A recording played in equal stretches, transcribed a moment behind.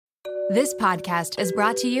This podcast is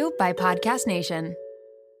brought to you by Podcast Nation.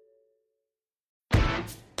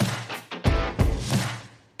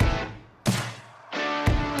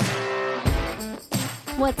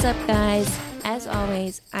 What's up, guys? As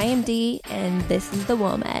always, I am Dee, and this is the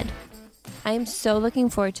WOMED. I am so looking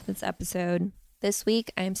forward to this episode. This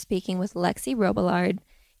week, I am speaking with Lexie Robillard.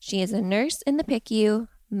 She is a nurse in the PICU,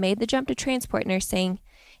 made the jump to transport nursing,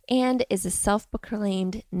 and is a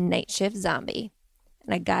self-proclaimed night shift zombie.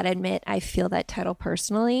 And I gotta admit, I feel that title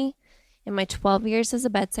personally. In my 12 years as a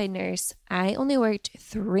bedside nurse, I only worked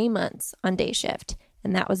 3 months on day shift,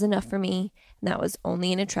 and that was enough for me, and that was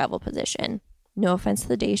only in a travel position. No offense to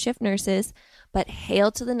the day shift nurses, but hail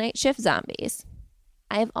to the night shift zombies.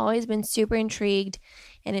 I have always been super intrigued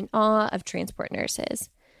and in awe of transport nurses.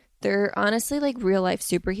 They're honestly like real life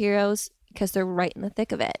superheroes because they're right in the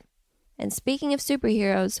thick of it. And speaking of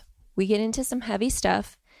superheroes, we get into some heavy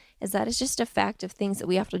stuff, as that is just a fact of things that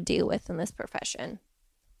we have to deal with in this profession.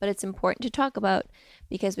 But it's important to talk about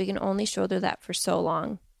because we can only shoulder that for so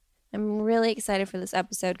long. I'm really excited for this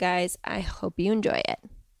episode, guys. I hope you enjoy it.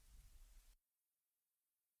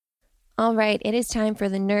 All right, it is time for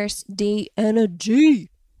the Nurse D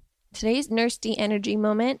Energy. Today's Nurse D Energy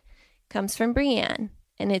moment comes from Brianne,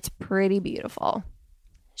 and it's pretty beautiful.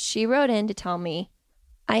 She wrote in to tell me,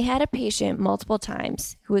 I had a patient multiple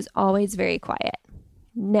times who was always very quiet,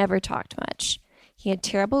 never talked much. He had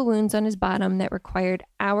terrible wounds on his bottom that required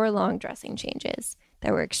hour-long dressing changes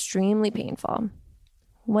that were extremely painful.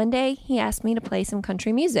 One day, he asked me to play some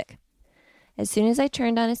country music. As soon as I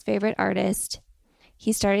turned on his favorite artist,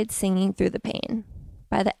 he started singing through the pain.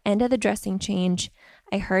 By the end of the dressing change,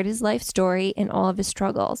 I heard his life story and all of his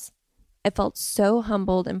struggles. I felt so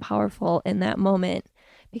humbled and powerful in that moment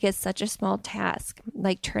because such a small task,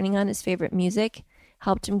 like turning on his favorite music,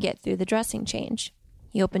 helped him get through the dressing change.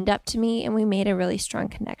 He opened up to me and we made a really strong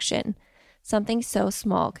connection. Something so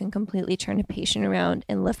small can completely turn a patient around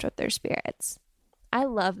and lift up their spirits. I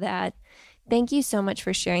love that. Thank you so much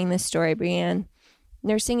for sharing this story, Brianne.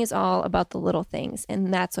 Nursing is all about the little things,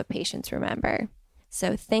 and that's what patients remember.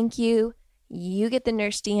 So thank you. You get the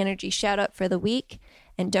Nurse D Energy shout out for the week.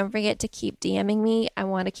 And don't forget to keep DMing me. I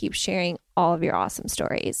want to keep sharing all of your awesome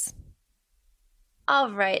stories.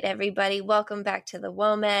 All right, everybody. Welcome back to the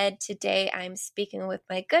WOMED. Today, I'm speaking with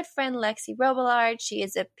my good friend, Lexie Robillard. She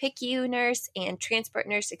is a PICU nurse and transport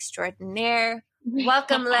nurse extraordinaire.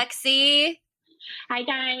 Welcome, Lexie. Hi,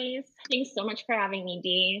 guys. Thanks so much for having me,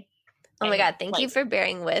 Dee. Oh my God, thank you for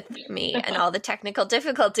bearing with me and all the technical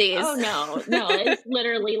difficulties. Oh, no, it's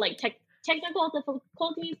literally like technical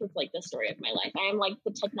difficulties. It's like the story of my life. I am like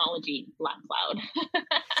the technology black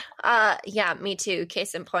cloud. Yeah, me too.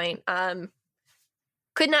 Case in point.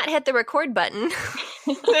 Could not hit the record button.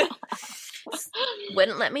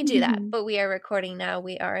 Wouldn't let me do that, but we are recording now.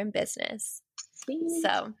 We are in business. Sweet.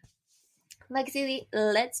 So, Lexie,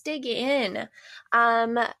 let's dig in.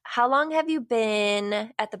 How long have you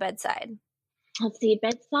been at the bedside? Let's see,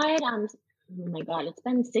 bedside. Oh my God, it's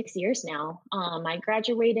been 6 years now. I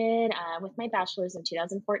graduated with my bachelor's in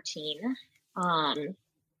 2014.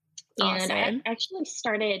 Awesome. And I actually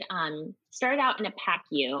started out in a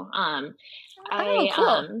PACU.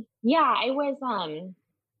 Cool. I was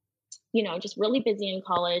just really busy in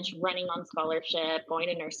college, running on scholarship, going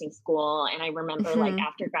to nursing school. And I remember like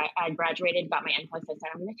after I graduated, got my NCLEX, I said,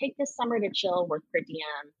 I'm going to take this summer to chill, work per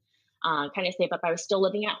diem, kind of save up. I was still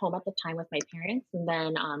living at home at the time with my parents. And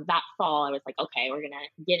then that fall, I was like, okay, we're going to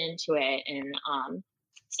get into it. And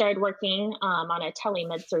started working on a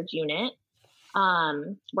tele-med-surg unit.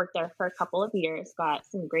 Worked there for a couple of years, got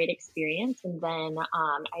some great experience. And then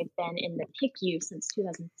I've been in the PICU since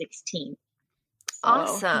 2016. So,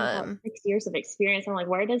 awesome. 6 years of experience. I'm like,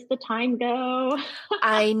 where does the time go?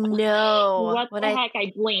 I know. What the heck?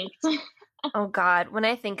 I blinked. Oh God. When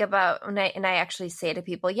I think about I actually say to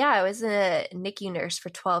people, yeah, I was a NICU nurse for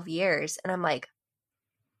 12 years. And I'm like,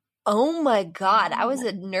 oh my God, I was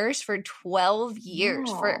a nurse for 12 years,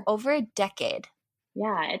 for over a decade.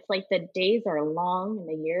 Yeah. It's like the days are long and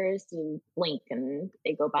the years, you blink and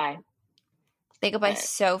they go by. They go by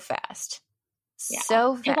so fast. Yeah.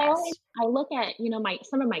 So fast. I look at,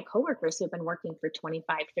 some of my coworkers who have been working for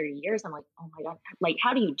 25, 30 years. I'm like, oh my God, like,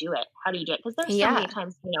 how do you do it? Because there's so many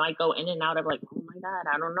times, I go in and out of like, oh my God,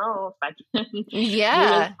 I don't know if I can do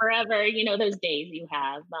this forever. Those days you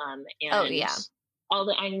have.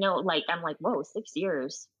 I know, like, I'm like, whoa, 6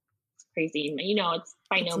 years. It's crazy. It's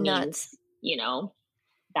by no means,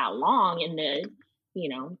 that long in the,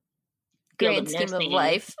 grand scheme of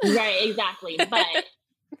life. Right. Exactly. But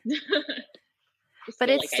but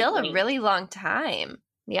it's still a really long time.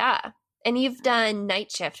 Yeah. And you've done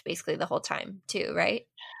night shift basically the whole time too, right?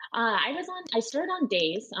 I started on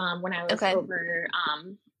days when I was over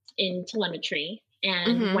in telemetry.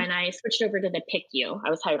 And when I switched over to the PICU,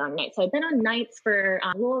 I was hired on nights. So I've been on nights for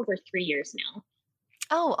a little over 3 years now.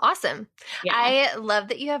 Oh, awesome. Yeah. I love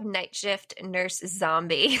that you have night shift nurse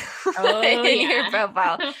zombie Oh, in yeah. your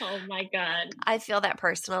profile. Oh my God. I feel that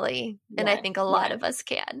personally. And I think a lot of us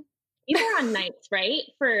can. You were on nights, right?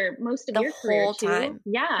 For most of your career whole too. time.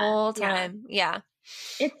 Yeah. Whole time. Yeah.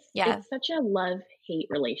 It's such a love-hate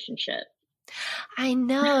relationship. I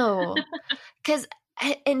know.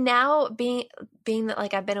 And now being that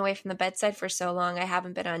like I've been away from the bedside for so long, I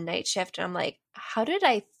haven't been on night shift, and I'm like, how did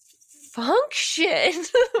I function?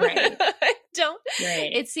 Right. I don't.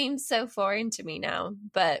 Right. It seems so foreign to me now.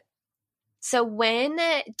 But so when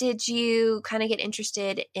did you kind of get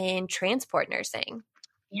interested in transport nursing?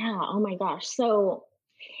 Yeah. Oh my gosh. So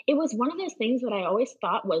it was one of those things that I always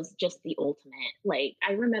thought was just the ultimate. Like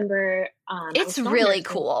I remember, it's really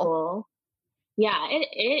cool. School. Yeah,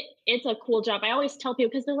 it's a cool job. I always tell people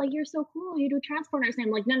because they're like, "You're so cool. You do transport nursing." I'm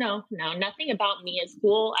like, no, nothing about me is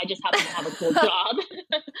cool. I just happen to have a cool job.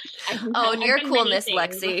 And you're cool, Miss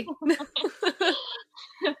Lexie.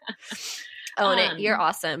 Own it. You're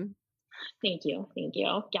awesome. Thank you.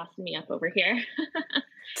 Gassing me up over here.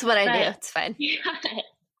 It's what I do. It's fine. Yeah.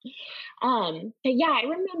 But yeah, I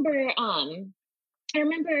remember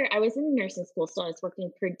I was in nursing school, so I was working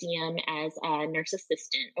per diem as a nurse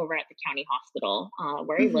assistant over at the county hospital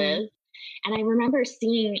where I live. And I remember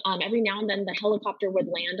seeing every now and then the helicopter would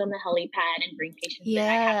land on the helipad and bring patients that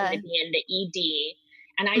I happened to be in the ED.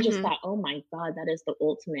 And I just thought, oh my God, that is the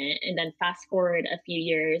ultimate. And then fast forward a few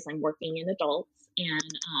years, I'm working in adults,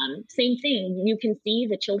 and same thing. You can see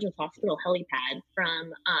the Children's Hospital helipad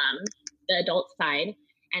from the adult side.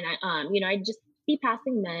 And I'd just be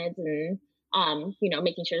passing meds and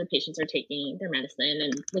making sure the patients are taking their medicine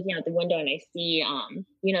and looking out the window, and I see,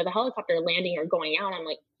 the helicopter landing or going out. I'm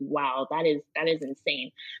like, wow, that is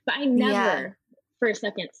insane. But I never for a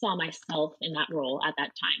second saw myself in that role at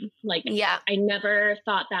that time. Like, I never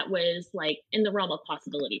thought that was like in the realm of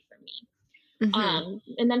possibility for me.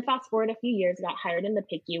 And then fast forward a few years, got hired in the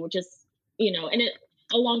PICU, which is,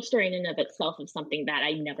 a long story in and of itself of something that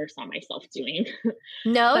I never saw myself doing.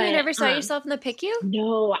 No, you never saw yourself in the PICU?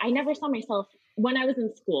 No, I never saw myself when I was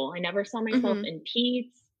in school. I never saw myself in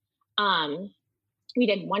peds. We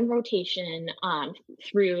did one rotation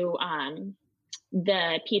through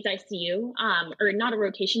the peds ICU, or not a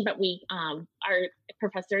rotation, but our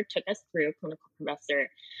professor took us through, clinical professor.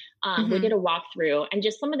 We did a walkthrough, and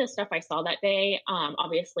just some of the stuff I saw that day,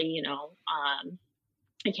 obviously,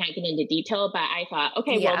 I can't get into detail, but I thought,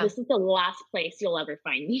 okay, well, this is the last place you'll ever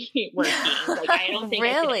find me working. Like, I don't think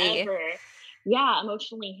I could ever,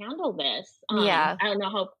 emotionally handle this. I don't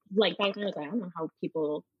know how, like, back then I was like, I don't know how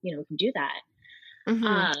people, can do that.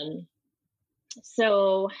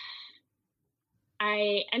 So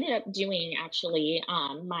I ended up doing actually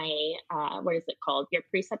my, what is it called? Your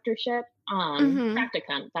preceptorship,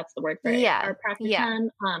 practicum. That's the word for it. Our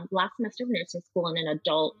practicum last semester of nursing school in an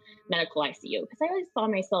adult medical ICU. Because I always saw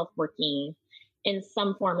myself working in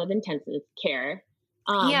some form of intensive care.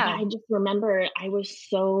 I just remember I would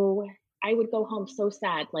go home so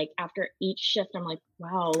sad. Like after each shift, I'm like,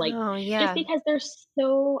 wow, like just because there's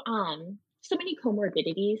so many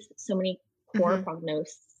comorbidities, so many poor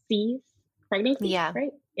prognoses, right? Yeah.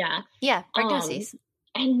 Prognoses.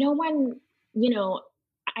 And no one,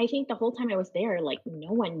 I think the whole time I was there, like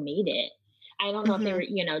no one made it. I don't know if they were,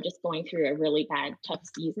 just going through a really bad, tough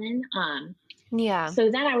season. So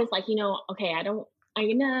then I was like, okay,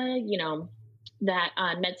 that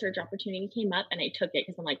med surge opportunity came up and I took it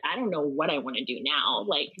because I'm like, I don't know what I want to do now.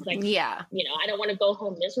 Like, I don't want to go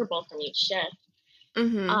home miserable from each shift.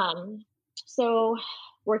 So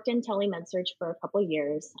worked in tele-med surge for a couple of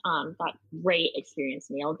years, got great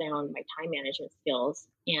experience, nailed down my time management skills.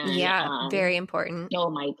 And very important.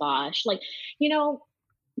 Oh my gosh. Like,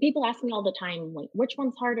 people ask me all the time, like, which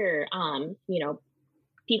one's harder, peds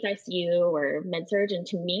ICU or med surge? And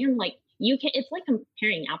to me, I'm like, it's like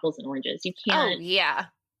comparing apples and oranges. You can't. Oh, yeah.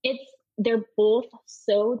 They're both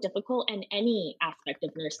so difficult, and any aspect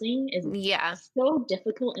of nursing is so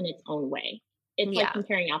difficult in its own way. It's like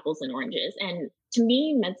comparing apples and oranges. And to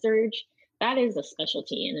me, med surge, that is a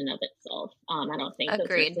specialty in and of itself. I don't think those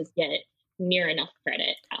nurses get near enough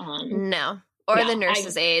credit. No. Or the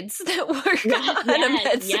nurses' aides that work on a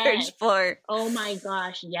med surge floor. Oh my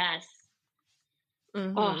gosh, yes.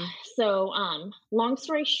 So long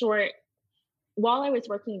story short, while I was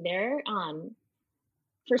working there,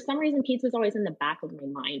 for some reason, peds was always in the back of my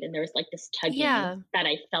mind. And there was like this tugging that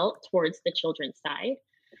I felt towards the children's side.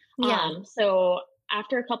 So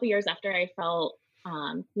after a couple years after I felt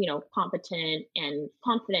competent and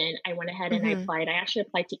confident, I went ahead and I Mm-hmm. applied. I actually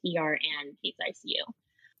applied to ER and PACE ICU.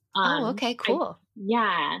 Oh, okay, cool.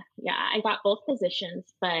 I got both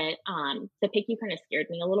positions, but the PICU kind of scared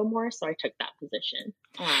me a little more, so I took that position.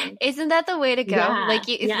 Isn't that the way to go? Yeah,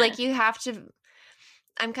 It's yeah, like you have to.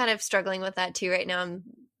 I'm kind of struggling with that too right now.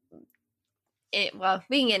 We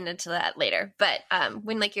can get into that later. But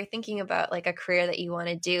when like you're thinking about like a career that you want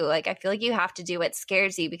to do, like I feel like you have to do what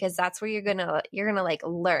scares you because that's where you're gonna like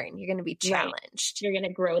learn. You're gonna be right. challenged. You're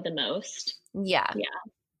gonna grow the most. Yeah. Yeah,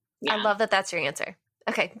 I yeah, love that that's your answer.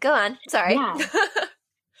 Okay, go on. Sorry. yeah,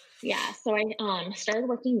 yeah. So I started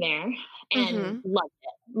working there and Mm-hmm. loved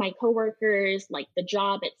it. My coworkers, like the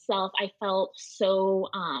job itself, I felt so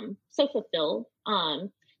so fulfilled. Not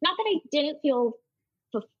that I didn't feel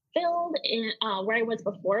fulfilled in where I was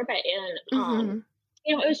before, but in Mm-hmm.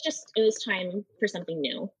 it was time for something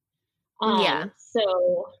new. Yeah.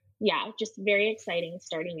 So yeah, just very exciting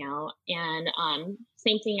starting out. And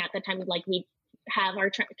same thing at the time, like we have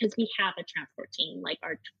because we have a transport team, like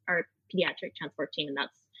our pediatric transport team, and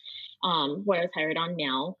that's what I was hired on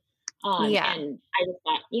now. Yeah. And I just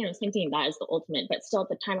thought, same thing, that is the ultimate. But still at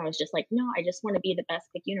the time, I was just like, no, I just want to be the best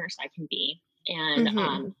PICU nurse I can be. And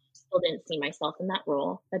Mm-hmm. still didn't see myself in that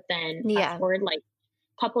role. But then fast Yeah. forward like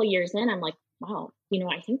a couple of years in, I'm like, wow,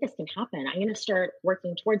 I think this can happen. I'm going to start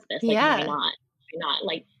working towards this. Like, why Yeah. not? Why not?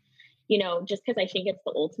 Like, just because I think it's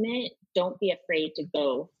the ultimate, don't be afraid to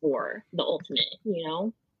go for the ultimate.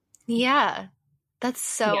 Yeah. That's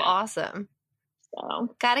so Yeah. awesome.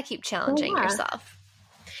 Gotta keep So challenging yeah. yourself.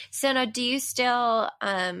 So now do you still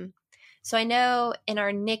so I know in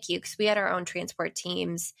our NICU, because we had our own transport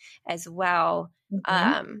teams as well,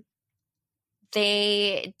 Mm-hmm.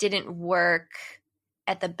 they didn't work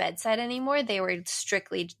at the bedside anymore. They were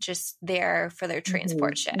strictly just there for their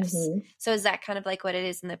transport Mm-hmm. shifts. Mm-hmm. So is that kind of like what it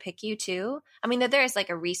is in the PICU too? I mean, that there's like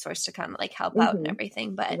a resource to come like help out and Mm-hmm.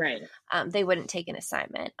 everything, but Right. they wouldn't take an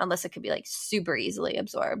assignment unless it could be like super easily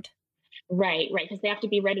absorbed. Right. Because they have to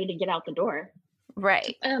be ready to get out the door.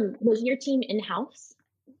 Right. Was your team in-house?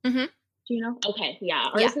 Mm-hmm. Do you know? Okay. Yeah.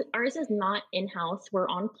 Yeah. Ours is not in-house. We're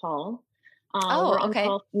on call. Oh, We're on okay.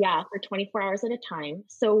 call, yeah, for 24 hours at a time.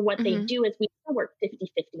 So what they Mm-hmm. do is we still work 50-50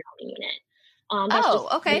 on the unit. That's Oh,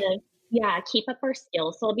 just kind okay. of, yeah, keep up our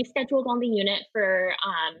skills. So I'll be scheduled on the unit for,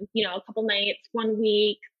 a couple nights, 1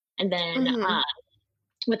 week, and then Mm-hmm.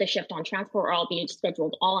 with a shift on transport, or I'll be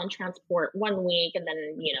scheduled all on transport 1 week and then,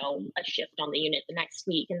 a shift on the unit the next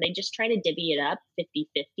week. And they just try to divvy it up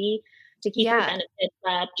 50-50 to keep your Yeah. benefits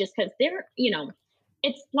up, just because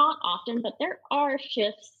it's not often, but there are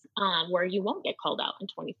shifts where you won't get called out in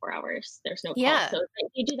 24 hours. There's no call. Yeah. So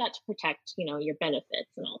they do that to protect, your benefits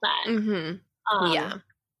and all that. Mm-hmm. Um, Yeah.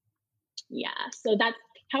 yeah. So that's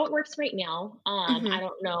how it works right now. Mm-hmm. I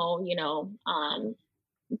don't know,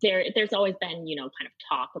 there's always been, kind of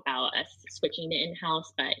talk about us switching to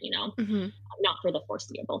in-house, but, Mm-hmm. not for the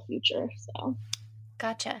foreseeable future. So,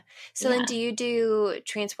 Gotcha. So then yeah. do you do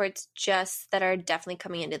transports just that are definitely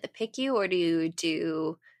coming into the PICU, or do you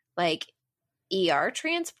do like ER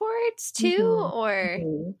transports too? Mm-hmm. Or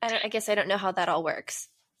Mm-hmm. I guess I don't know how that all works.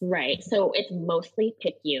 Right. So it's mostly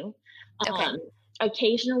PICU. Okay. Um,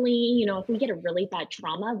 Occasionally, if we get a really bad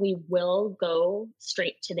trauma, we will go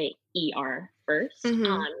straight to the ER first,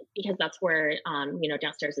 Mm-hmm. because that's where,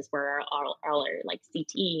 downstairs is where all our like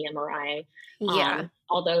CT, MRI, Yeah.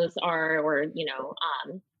 all those are, or,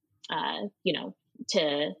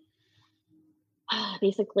 to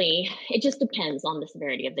basically, it just depends on the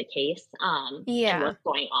severity of the case and Yeah. what's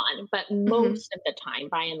going on. But Mm-hmm. most of the time,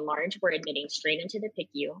 by and large, we're admitting straight into the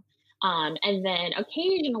PICU. And then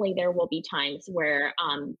occasionally there will be times where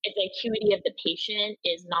if the acuity of the patient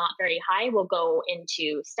is not very high, we'll go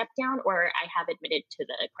into step down, or I have admitted to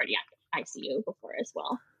the cardiac ICU before as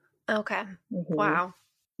well. Okay. Hmm. Wow.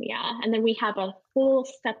 Yeah. And then we have a whole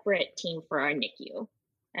separate team for our NICU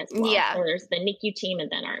as well. Yeah. So there's the NICU team and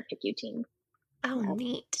then our PICU team. Oh, Yeah.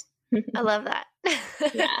 neat. I love that.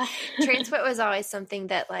 Yeah. Transport was always something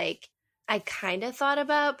that like I kind of thought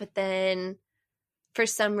about, but then for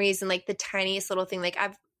some reason, like the tiniest little thing, like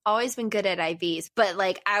I've always been good at IVs, but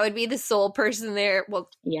like I would be the sole person there. Well,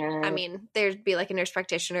 Yeah. I mean, there'd be like a nurse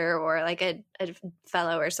practitioner or like a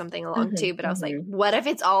fellow or something along too, but I was like, Mm-hmm. what if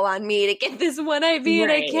it's all on me to get this one IV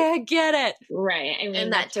and I Right. can't get it? Right. I mean,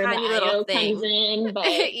 And that that's where the tiny little IO thing. comes in,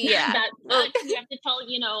 but Yeah. that you have to tell,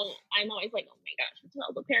 I'm always like, oh my gosh,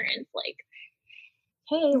 tell the parents like,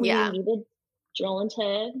 hey, we Yeah. need to drill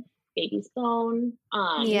into baby's bone,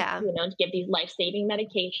 Yeah. to give these life-saving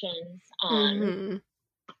medications. Mm-hmm.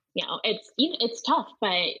 It's tough,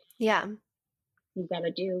 but Yeah. you got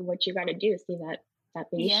to do what you got to do to see that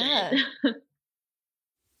patient. Yeah.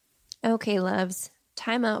 Okay, loves,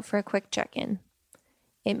 time out for a quick check-in.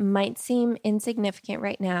 It might seem insignificant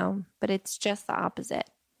right now, but it's just the opposite.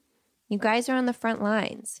 You guys are on the front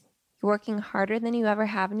lines. You're working harder than you ever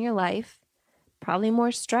have in your life, probably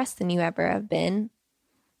more stressed than you ever have been.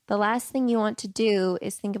 The last thing you want to do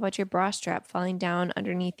is think about your bra strap falling down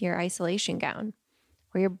underneath your isolation gown,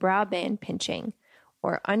 or your bra band pinching,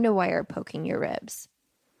 or underwire poking your ribs.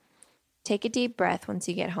 Take a deep breath once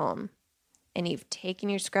you get home, and you've taken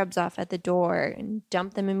your scrubs off at the door and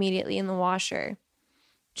dumped them immediately in the washer.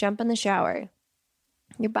 Jump in the shower.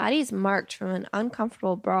 Your body is marked from an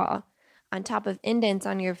uncomfortable bra on top of indents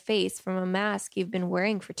on your face from a mask you've been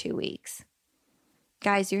wearing for 2 weeks.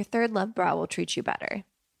 Guys, your Third Love bra will treat you better.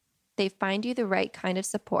 They find you the right kind of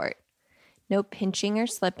support. No pinching or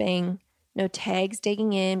slipping, no tags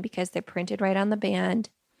digging in because they're printed right on the band.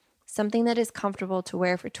 Something that is comfortable to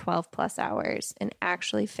wear for 12 plus hours and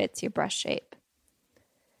actually fits your breast shape.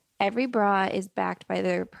 Every bra is backed by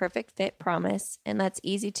their perfect fit promise, and that's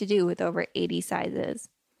easy to do with over 80 sizes.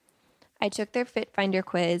 I took their Fit Finder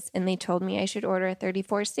quiz, and they told me I should order a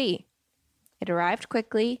 34C. It arrived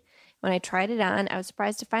quickly. When I tried it on, I was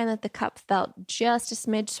surprised to find that the cup felt just a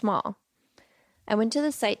smidge small. I went to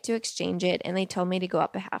the site to exchange it, and they told me to go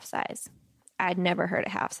up a half size. I'd never heard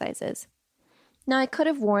of half sizes. Now, I could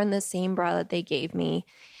have worn the same bra that they gave me.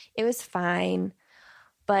 It was fine,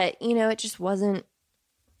 but, it just wasn't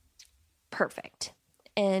perfect.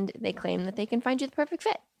 And they claim that they can find you the perfect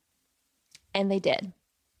fit. And they did.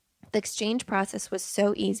 The exchange process was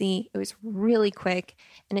so easy. It was really quick.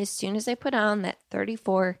 And as soon as I put on that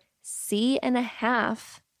 34C and a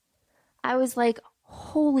half, I was like,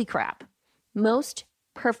 holy crap. Most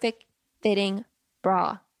perfect fitting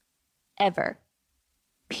bra ever.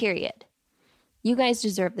 Period. You guys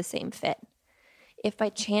deserve the same fit. If by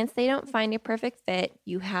chance they don't find your perfect fit,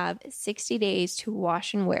 you have 60 days to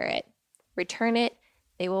wash and wear it. Return it.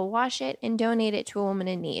 They will wash it and donate it to a woman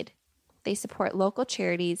in need. They support local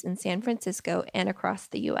charities in San Francisco and across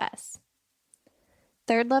the U.S.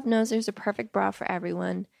 Third Love knows there's a perfect bra for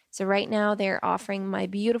everyone. So right now they're offering my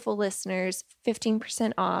beautiful listeners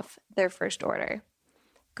 15% off their first order.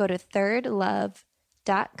 Go to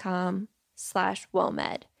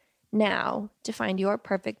thirdlove.com/WOMED now to find your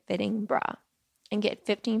perfect fitting bra and get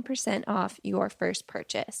 15% off your first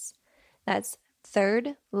purchase. That's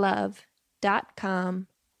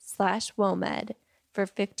thirdlove.com/WOMED for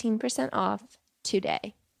 15% off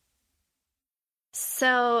today.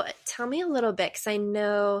 So tell me a little bit, because I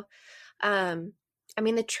know,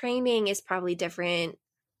 the training is probably different,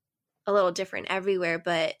 a little different everywhere,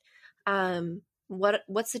 but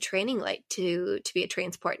what's the training like to be a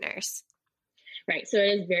transport nurse? Right. So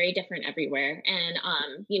it is very different everywhere. And,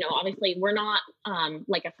 obviously we're not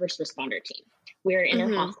like a first responder team. We're in our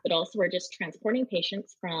hospital. So we're just transporting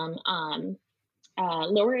patients from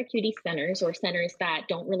lower acuity centers or centers that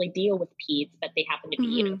don't really deal with peds, but they happen to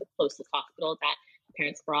be, the closest hospital that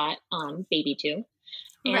parents brought baby to.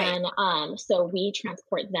 And so we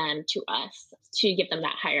transport them to us to give them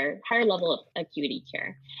that higher level of acuity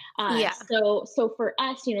care. So for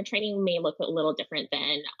us, training may look a little different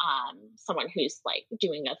than someone who's like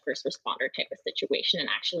doing a first responder type of situation and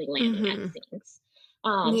actually landing at scenes.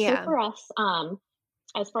 So for us,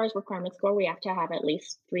 as far as requirements go, we have to have at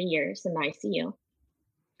least 3 years in the ICU.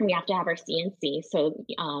 We have to have our CNC. So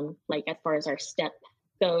as far as our step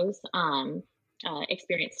goes,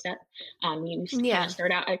 experience step, you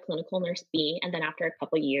start out at clinical nurse B, and then after a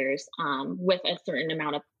couple of years, with a certain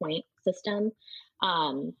amount of point system,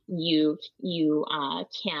 you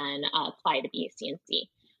can apply to be a CNC.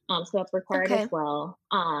 So that's required as well.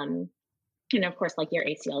 And of course, like your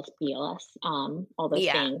ACLS, BLS, all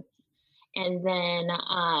those things. And then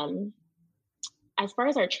as far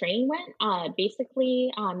as our training went,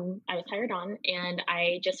 basically, I was hired on, and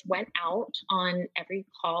I just went out on every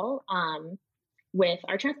call with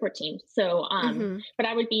our transport team. So, but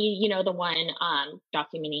I would be, the one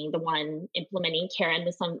documenting, the one implementing care,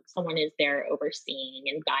 and someone is there overseeing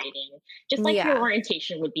and guiding, just like your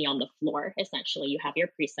orientation would be on the floor. Essentially, you have your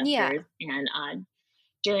preceptors, and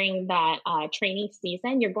during that training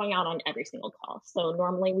season, you're going out on every single call. So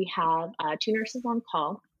normally we have 2 nurses on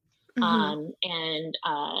call, and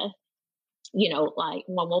like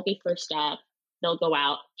one will be first up. They'll go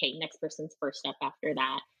out. Okay, next person's first up after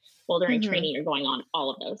that. Well, during training, you're going on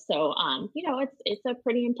all of those. So, it's a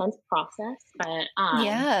pretty intense process, but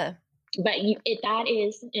that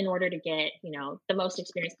is in order to get, the most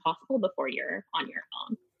experience possible before you're on your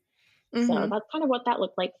own. So that's kind of what that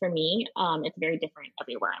looked like for me. It's very different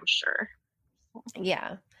everywhere, I'm sure.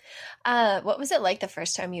 Yeah. What was it like the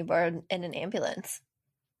first time you were in an ambulance?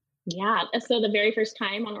 Yeah. So the very first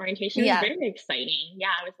time on orientation was Yeah. very exciting. Yeah.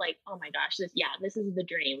 I was like, oh my gosh, this is the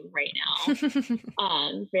dream right now.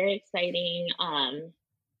 Very exciting.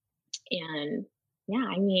 And yeah,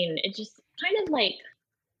 I mean, it just kind of like,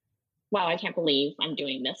 wow, I can't believe I'm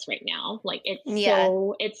doing this right now. Like Yeah.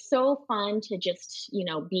 it's so fun to just,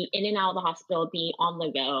 be in and out of the hospital, be on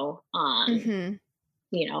the go. Hmm.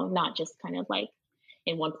 Not just kind of like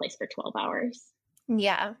in one place for 12 hours.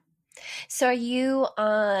 Yeah. So are you,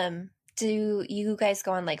 do you guys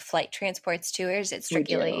go on like flight transports too, or is it We do.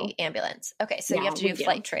 strictly ambulance? Okay. So you Yeah, have to we do do.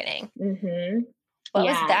 flight training. Mm-hmm. What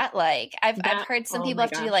was Yeah. that like? I've heard some Oh people my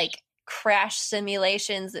have to do gosh. like crash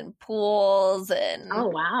simulations and pools and Oh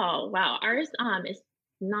wow, wow. Ours is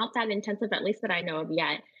not that intensive, at least that I know of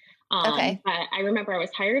yet. okay. But I remember I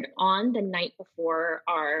was hired on the night before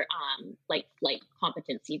our like flight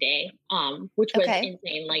competency day, which was Okay.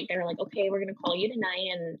 insane. Like they were like, okay, we're gonna call you tonight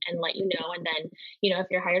and let you know, and then if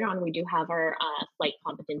you're hired on, we do have our flight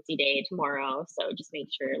competency day tomorrow, so just make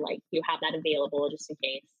sure like you have that available just in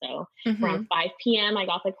case. So Mm-hmm. around 5 p.m. I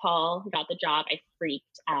got the call, got the job. I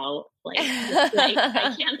freaked out, just like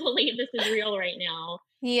I can't believe this is real right now.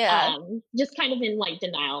 Yeah. Just kind of in like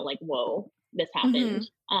denial, like, whoa, this Mm-hmm. happened.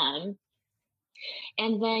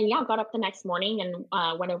 And then yeah, got up the next morning and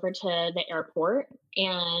went over to the airport,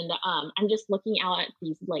 and I'm just looking out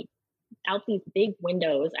these big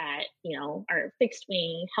windows at our fixed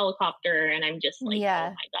wing helicopter, and I'm just like, oh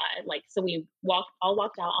Yeah. my god. Like, so we all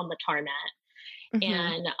walked out on the tarmac,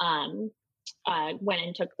 Mm-hmm. and went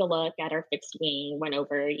and took the look at our fixed wing, went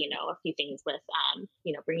over, a few things with,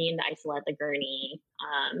 bringing the isolette, the gurney,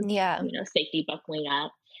 Yeah. safety buckling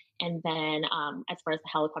up. And then as far as the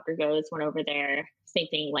helicopter goes, went over there, same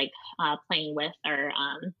thing, like playing with our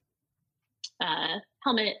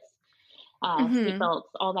helmets, Mm-hmm. seatbelts,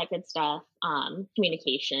 all that good stuff,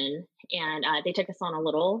 communication. And they took us on a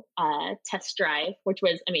little test drive, which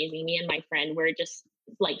was amazing. Me and my friend were just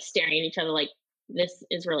like staring at each other like, this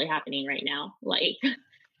is really happening right now. Like,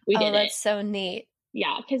 we Oh, did it. that's so neat.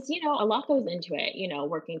 Yeah, because a lot goes into it,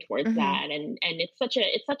 working towards Mm-hmm. that, and it's such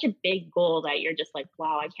a big goal that you're just like,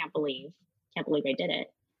 wow, I can't believe I did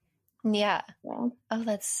it. Yeah. So Oh,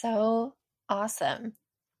 that's so awesome.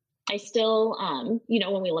 I still,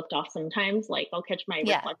 when we lift off, sometimes like I'll catch my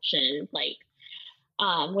Yeah. reflection, like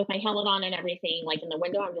with my helmet on and everything, like in the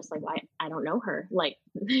window. I'm just like, I don't know her. Like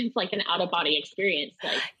it's like an out of body experience.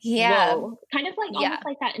 Like, Yeah. whoa, kind of like Yeah. almost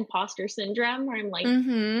like that imposter syndrome where I'm like,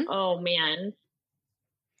 Mm-hmm. oh man,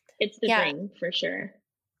 it's the Yeah. dream for sure.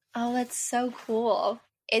 Oh, that's so cool.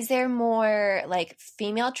 Is there more like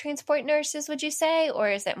female transport nurses, would you say, or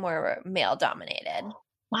is it more male dominated?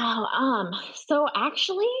 Wow. So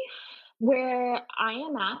actually, where I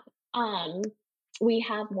am at, we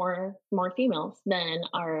have more females than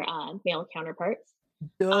our male counterparts.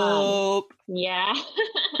 Um, Dope. yeah,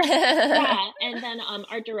 yeah. And then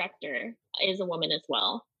our director is a woman as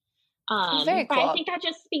well. Very But I cool. think that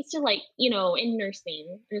just speaks to like, in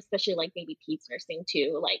nursing, and especially like maybe peds nursing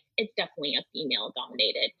too, like it's definitely a female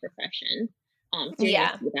dominated profession. So you're gonna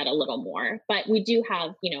Yeah, see that a little more. But we do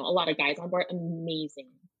have, a lot of guys on board, amazing,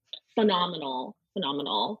 phenomenal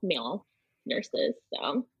male nurses.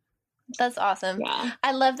 So that's awesome. yeah.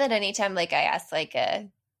 I love that anytime like I ask like a,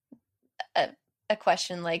 a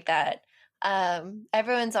question like that,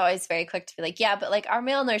 everyone's always very quick to be like, yeah, but like our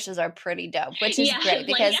male nurses are pretty dope, which is Yeah, great like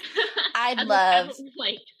because I I'm love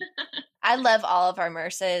like I love all of our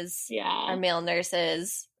nurses, our yeah. male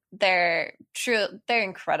nurses. They're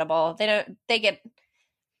incredible. They get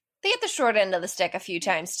the short end of the stick a few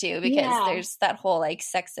times too because Yeah. there's that whole like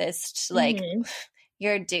sexist like Mhm.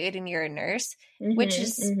 you're a dude and you're a nurse, which Mhm.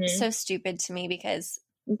 is Mhm. so stupid to me because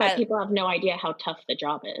But I people have no idea how tough the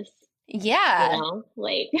job is, yeah.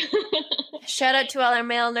 like Shout out to all our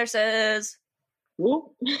male nurses.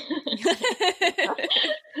 whoop.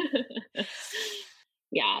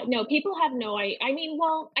 Yeah, no, people have no idea. I mean,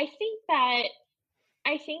 well, I think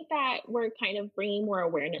that we're kind of bringing more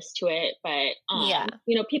awareness to it, but Yeah.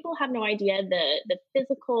 people have no idea the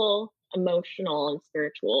physical, emotional, and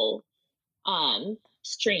spiritual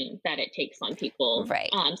strain that it takes on people. Right.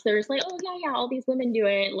 So there's like, oh yeah, all these women do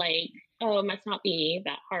it, like, oh, it must not be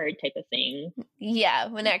that hard type of thing. Yeah,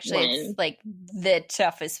 when actually it's When like the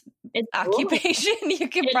toughest it's grueling. occupation you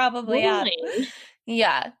can It's probably have. grueling.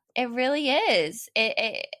 Yeah, it really is.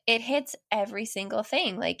 It hits every single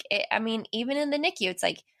thing. Like I mean, even in the NICU, it's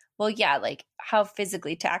like, well, yeah, like how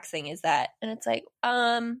physically taxing is that? And it's like,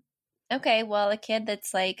 okay, well, a kid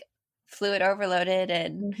that's like fluid overloaded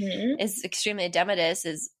and Mhm. is extremely edematous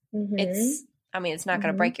is Mhm. it's I mean, it's not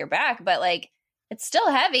going to Mhm. break your back, but like it's still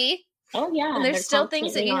heavy. Oh yeah. And there's They're still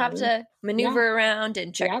things that constantly you have on. to maneuver around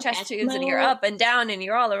and check Yep. test tubes, and you're ECMO. up and down and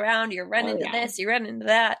you're all around. You run Oh into yeah. this, you run into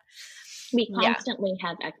that. We Yeah. constantly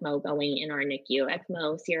have ECMO going in our NICU.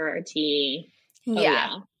 ECMO, CRRT. Oh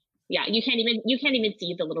Yeah. Yeah. You can't even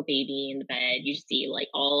see the little baby in the bed. You just see like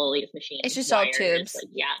all these machines. It's just wires, all tubes.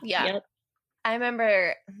 like, yeah. Yeah. Yep. I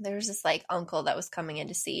remember there was this like uncle that was coming in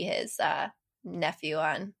to see his nephew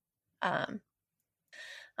on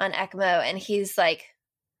ECMO, and he's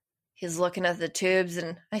looking at the tubes,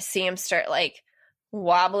 and I see him start like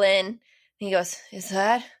wobbling. And he goes, Is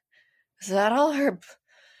that all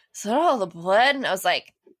the blood? And I was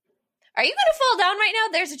like, are you gonna fall down right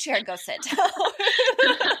now? There's a chair, go sit down.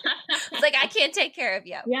 It's like, I can't take care of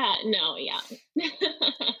you. Yeah, no, yeah.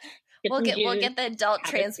 We'll get the adult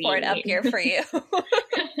transport up here for you.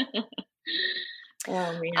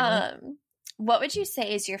 Oh man. What would you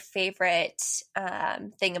say is your favorite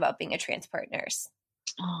thing about being a transport nurse?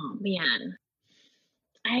 Oh man.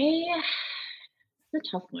 It's a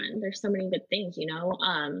tough one. There's so many good things, you know.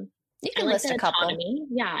 You can I like list the a couple. autonomy.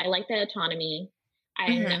 Yeah, I like the autonomy.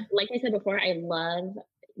 And like I said before, I love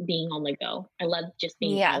being on the go. I love just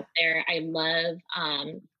being out there. I love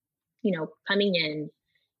you know, coming in,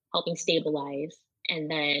 helping stabilize, and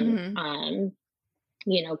then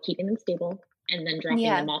you know, keeping them stable, and then dropping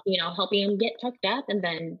them off, you know, helping them get tucked up, and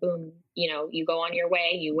then boom, you know, you go on your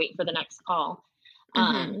way, you wait for the next call.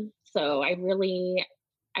 So I really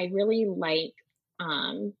like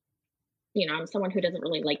you know, I'm someone who doesn't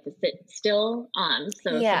really like to sit still.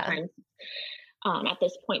 So sometimes at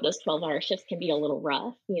this point, those 12-hour shifts can be a little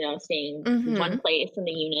rough, you know, staying in one place in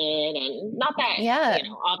the unit, and not that, you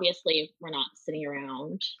know, obviously we're not sitting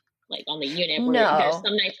around like on the unit where there's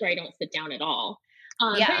some nights where I don't sit down at all.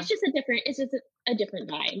 But it's just a different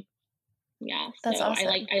vibe. Yeah. That's so awesome.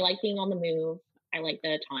 I like being on the move. I like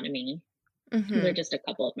the autonomy. They're just a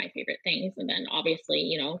couple of my favorite things. And then obviously,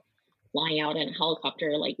 you know, flying out in a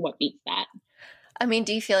helicopter, like what beats that? I mean,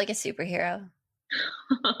 do you feel like a superhero?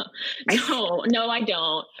 No, I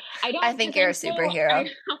don't. I think you're a superhero.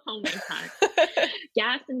 Oh my God.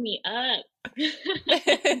 Gassing me up.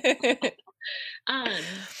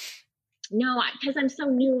 No, because I'm so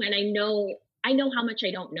new, and I know how much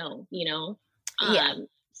I don't know, you know?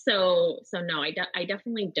 So no, I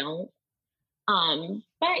definitely don't.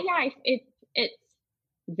 But yeah, it's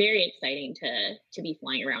very exciting to be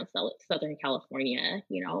flying around Southern California,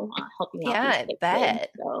 you know, helping out. Yeah, I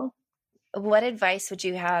bet. So. What advice would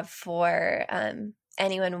you have for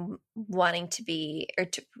anyone wanting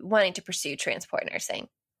to pursue transport nursing?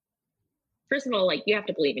 First of all, like, you have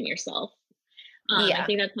to believe in yourself. I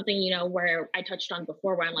think that's something, you know, where I touched on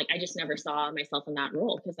before, where I'm like, I just never saw myself in that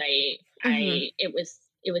role, because it was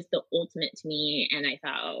the ultimate to me, and I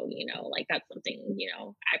thought, you know, like, that's something, you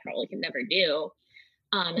know, I probably could never do.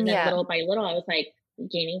 And then little by little, I was like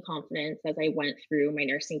gaining confidence as I went through my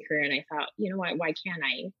nursing career, and I thought, you know what, why can't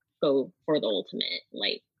I go for the ultimate?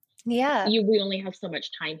 Like, we only have so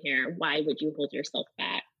much time here. Why would you hold yourself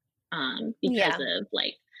back? Because of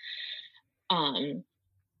like,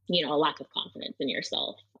 you know, a lack of confidence in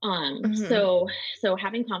yourself. So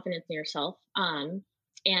having confidence in yourself,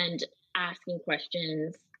 and asking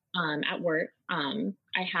questions, at work.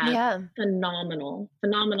 I have phenomenal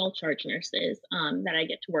charge nurses, that I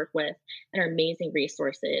get to work with, that are amazing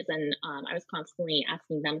resources. And, I was constantly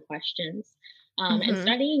asking them questions. And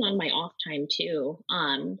studying on my off time too.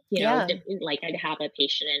 You know, like, I'd have a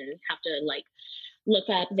patient and have to like look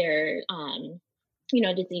up their, you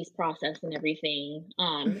know, disease process and everything.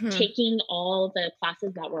 Taking all the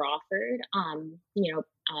classes that were offered, you know,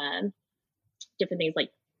 different things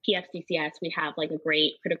like PFCCS, we have like a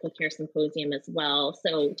great critical care symposium as well.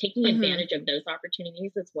 So taking advantage of those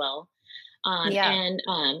opportunities as well. And,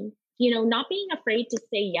 you know, not being afraid to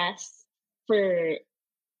say yes for,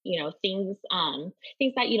 you know, things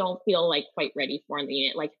that you don't feel like quite ready for in the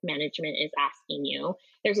unit, like management is asking you.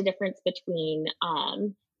 There's a difference between,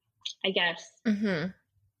 I guess,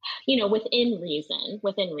 you know, within reason,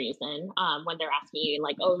 when they're asking you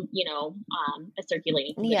like, oh, you know, a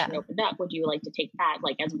circulating position opened up, would you like to take that,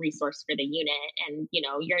 like, as a resource for the unit? And, you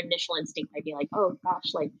know, your initial instinct might be like, oh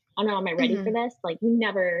gosh, like, oh no, am I ready for this? Like, you're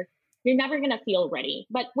never going to feel ready,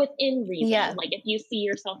 but within reason. Like, if you see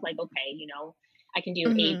yourself like, okay, you know, I can do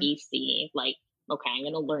A, B, C, like, okay, I'm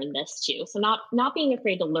going to learn this too. So not being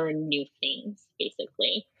afraid to learn new things,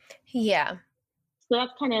 basically. Yeah. So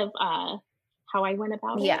that's kind of, how I went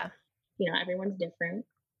about it. You know, everyone's different.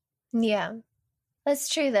 Yeah, that's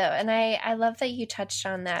true though. And I love that you touched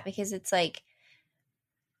on that, because it's like,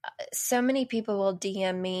 so many people will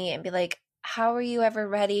DM me and be like, how are you ever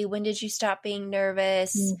ready? When did you stop being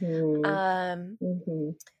nervous?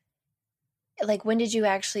 like, when did you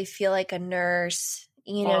actually feel like a nurse,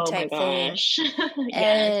 you know, Oh my type thing? gosh.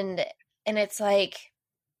 And it's like,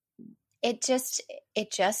 it just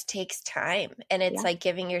takes time, and it's like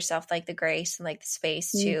giving yourself like the grace and like the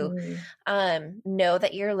space to know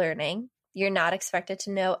that you're learning. You're not expected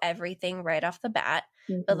to know everything right off the bat,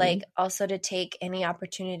 but like also to take any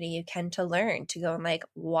opportunity you can to learn, to go and like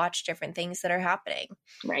watch different things that are happening.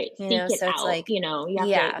 Right. You Seek know, it so out. it's like, You know,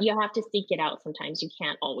 you have to seek it out sometimes. You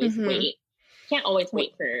can't always wait. Can't always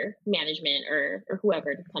wait for management or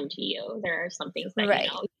whoever to come to you. There are some things that, you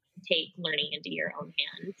know, you can take learning into your own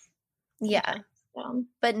hands. Yeah.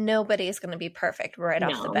 But nobody is going to be perfect right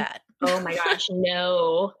off the bat. Oh my gosh,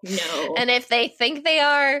 no. And if they think they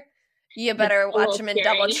are, you better watch them and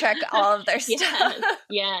double check all of their stuff.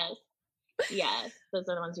 Yes. Those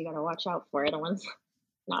are the ones you got to watch out for. The ones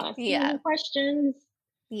not asking any questions.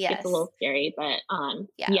 Yes. It's a little scary, but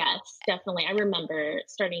yes, definitely. I remember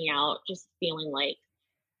starting out just feeling like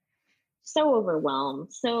so overwhelmed,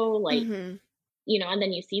 so like, you know, and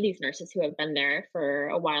then you see these nurses who have been there for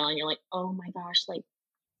a while and you're like, oh my gosh, like,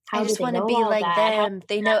 I just want to be like them.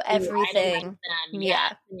 They know everything. Yeah.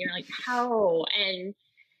 And you're like, how? And,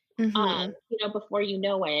 you know, before you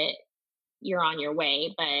know it, you're on your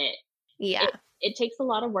way, but it takes a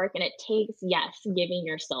lot of work, and it takes, giving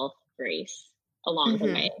yourself grace along the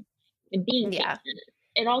way and being patient.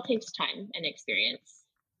 It all takes time and experience.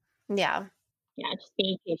 Yeah. Just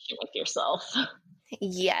being patient with yourself.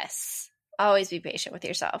 Yes. Always be patient with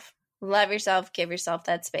yourself. Love yourself. Give yourself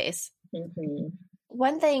that space.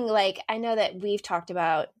 One thing, like, I know that we've talked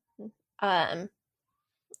about a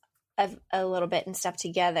little bit and stuff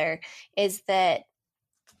together, is that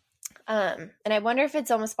and I wonder if it's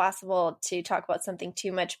almost possible to talk about something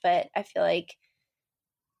too much, but I feel like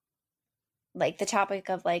the topic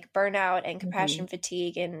of like burnout and compassion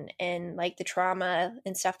fatigue and like the trauma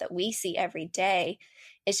and stuff that we see every day,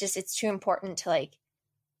 it's too important to like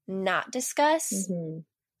not discuss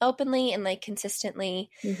openly and like consistently.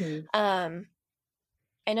 I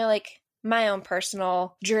know, like, my own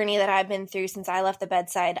personal journey that I've been through since I left the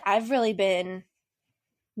bedside, I've really been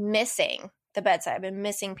missing the bedside. I've been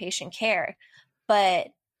missing patient care, but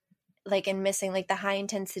like, and missing like the high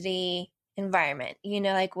intensity environment, you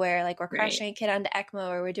know, like where like we're crashing a kid onto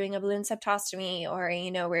ECMO, or we're doing a balloon septostomy, or,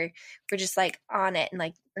 you know, we're just like on it and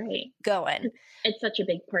like going. It's such a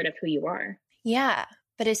big part of who you are. Yeah.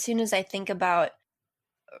 But as soon as I think about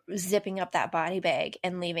zipping up that body bag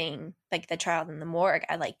and leaving like the child in the morgue,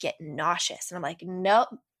 I like get nauseous, and I'm like, nope,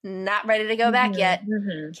 not ready to go back yet.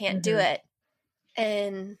 Can't do it.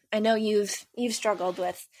 And I know you've struggled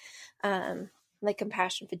with like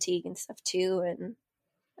compassion fatigue and stuff too, and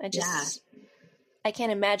I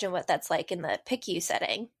can't imagine what that's like in the PICU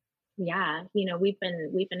setting. Yeah, you know, we've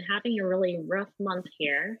been having a really rough month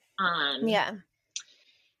here.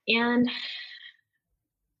 And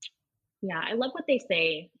I love what they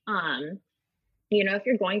say. You know, if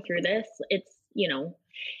you're going through this, it's, you know,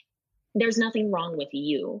 there's nothing wrong with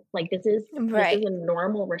you. Like, this is a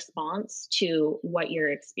normal response to what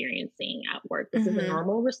you're experiencing at work. This is a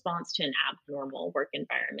normal response to an abnormal work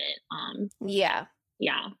environment.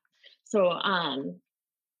 So,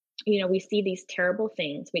 you know, we see these terrible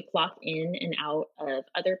things. We clock in and out of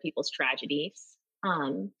other people's tragedies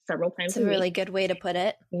several times a week. It's a really good way to put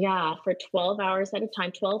it. Yeah, for 12 hours at a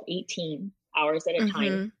time, 12, 18 hours at a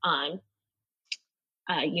time.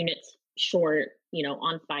 Units short, you know,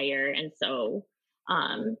 on fire. And so,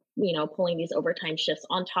 you know, pulling these overtime shifts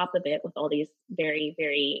on top of it with all these very,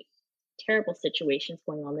 very terrible situations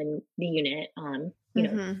going on in the unit, you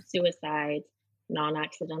know, suicides,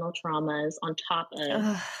 non-accidental traumas, on top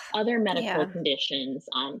of other medical conditions,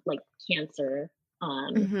 like cancer,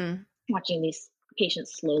 watching these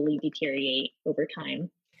patients slowly deteriorate over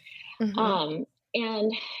time.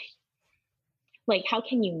 And like, how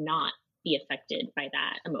can you not be affected by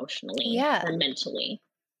that emotionally or mentally?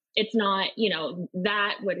 It's not, you know,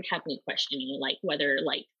 that would have me questioning like whether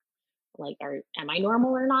am I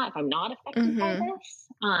normal or not if I'm not affected by this?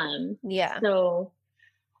 So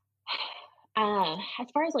as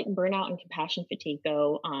far as like burnout and compassion fatigue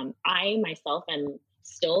go, I myself am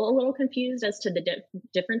still a little confused as to the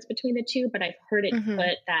difference between the two, but I've heard it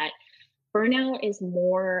put that burnout is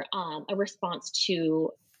more a response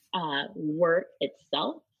to work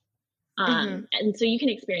itself. And so you can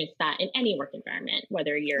experience that in any work environment,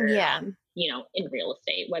 whether you're, you know, in real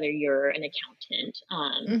estate, whether you're an accountant,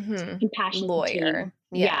 compassion lawyer.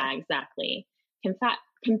 Fatigue. Yeah, exactly.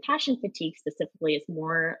 Compassion fatigue specifically is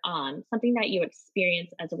more something that you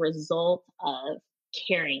experience as a result of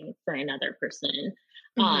caring for another person.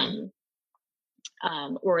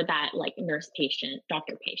 or that like nurse patient,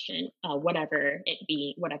 doctor patient, whatever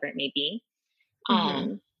it may be.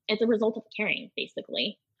 It's a result of caring,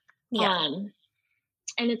 basically. Yeah.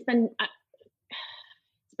 And it's been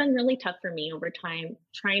really tough for me over time,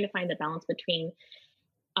 trying to find the balance between,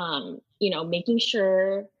 making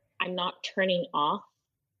sure I'm not turning off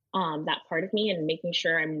that part of me, and making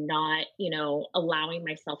sure I'm not, allowing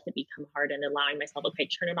myself to become hard, and allowing myself, okay,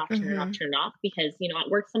 turn it off, because, at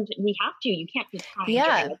work, we have to, you can't be trying to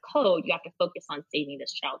write a code. You have to focus on saving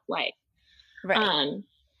this child's life. Right.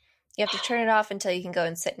 You have to turn it off until you can go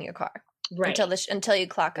and sit in your car. Right. Until you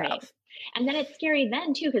clock off. And then it's scary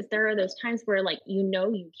then too, because there are those times where like,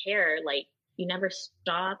 you care, like you never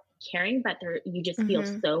stop caring, but you just feel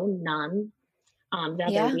so numb. The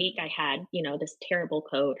other week I had, this terrible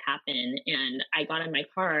code happen, and I got in my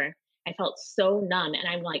car. I felt so numb, and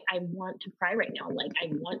I'm like, I want to cry right now. Like I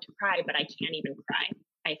want to cry, but I can't even cry.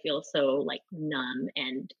 I feel so like numb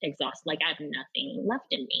and exhausted. Like I have nothing left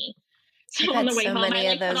in me. So on the way home, I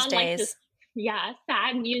like put on like this,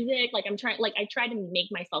 sad music. Like I try to make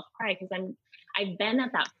myself cry, because I've been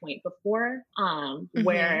at that point before,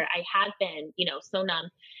 where I had been, so numb,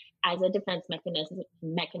 as a defense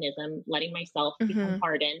mechanism, letting myself become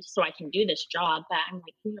hardened so I can do this job. But I'm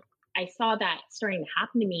like, I saw that starting to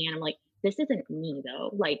happen to me, and I'm like, this isn't me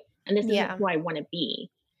though. Like, and this isn't who I want to be.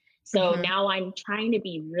 So now I'm trying to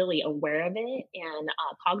be really aware of it and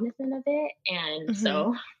cognizant of it. And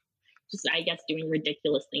so just, I guess, doing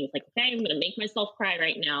ridiculous things like, okay, I'm going to make myself cry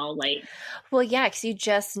right now. Like, well, yeah, because you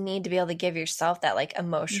just need to be able to give yourself that like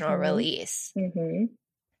emotional release.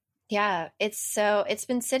 Yeah, it's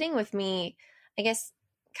been sitting with me, I guess,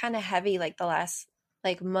 kind of heavy like the last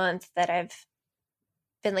like month, that I've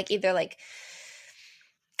been like either like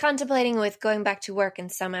contemplating with going back to work in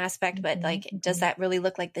some aspect, but like, does that really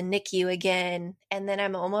look like the NICU again? And then I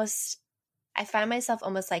find myself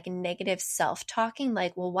almost like negative self-talking,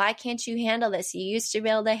 like, well, why can't you handle this? You used to be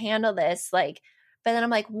able to handle this. Like, but then I'm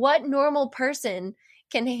like, what normal person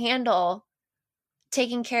can handle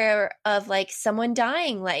taking care of like someone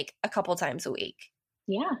dying like a couple times a week?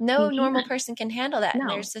 Yeah. No normal person can handle that. No. And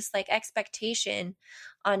there's this like expectation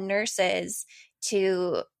on nurses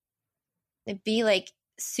to be like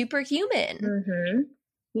superhuman.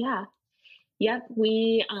 Yeah. Yep.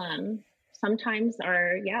 We sometimes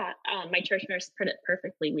are, my church nurse put it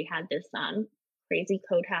perfectly. We had this crazy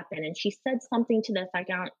code happen, and she said something to the effect,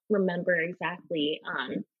 I don't remember exactly,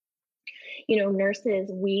 nurses,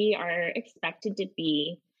 we are expected to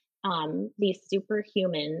be these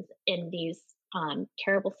superhumans in these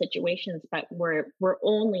terrible situations, but we're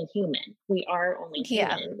only human. We are only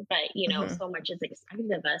human, but so much is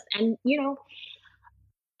expected of us. And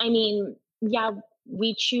I mean,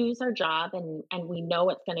 we choose our job, and we know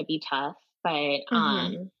it's going to be tough, but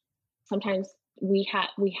sometimes we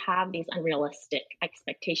have these unrealistic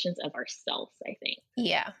expectations of ourselves, I think.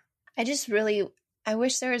 Yeah. I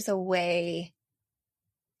wish there was a way,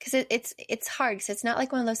 because it's hard, because it's not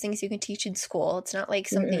like one of those things you can teach in school. It's not like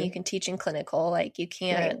something you can teach in clinical. Like you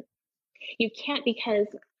can't. Right. You can't, because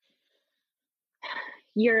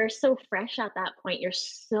you're so fresh at that point. You're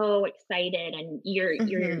so excited, and you're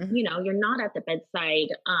you're not at the bedside.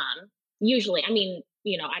 Usually, I mean,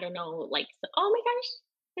 I don't know, like, oh my gosh,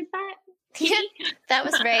 is that Katie? Yeah, that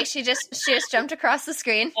was Ray. She just jumped across the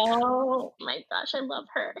screen. Oh my gosh, I love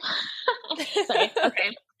her. Sorry.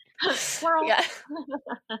 Okay. Squirrel. Yeah.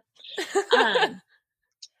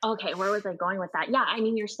 Okay, where was I going with that? Yeah, I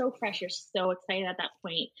mean, you're so fresh. You're so excited at that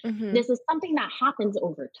point. This is something that happens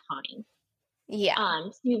over time. Yeah.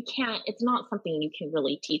 So you can't, it's not something you can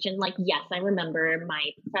really teach. And like, yes, I remember my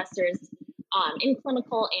professors in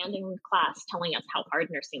clinical and in class telling us how hard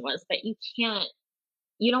nursing was, but you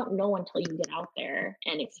don't know until you get out there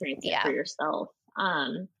and experience it for yourself.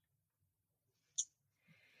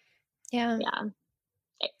 Yeah.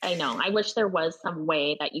 I know. I wish there was some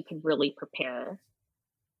way that you could really prepare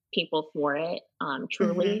people for it,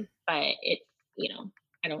 truly, but it's,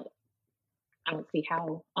 I don't see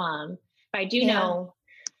how. But I do know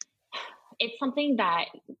it's something that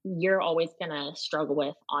you're always gonna struggle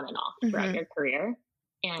with on and off throughout your career.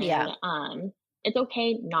 And it's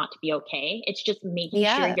okay not to be okay. It's just making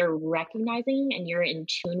sure you're recognizing and you're in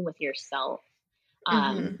tune with yourself.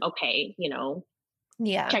 Okay,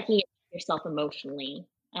 checking yourself emotionally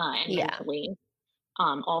and mentally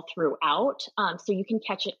all throughout. So you can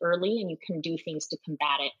catch it early, and you can do things to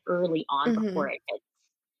combat it early on before it gets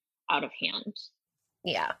out of hand.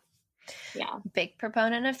 Yeah. Big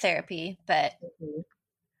proponent of therapy, but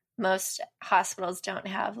most hospitals don't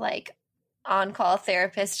have like on-call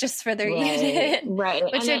therapists just for their unit, right?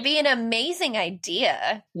 Which would be an amazing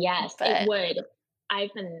idea. Yes, it would.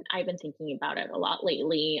 I've been thinking about it a lot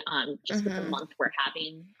lately, just with the month we're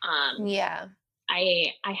having. Yeah.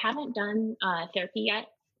 I haven't done therapy yet,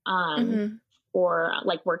 or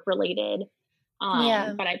like work related.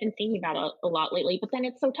 Yeah. But I've been thinking about it a lot lately. But then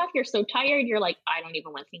it's so tough. You're so tired. You're like, I don't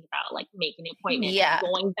even want to think about like making an appointment and Yeah.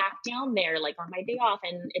 going back down there like on my day off.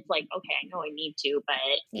 And it's like, okay, I know I need to, but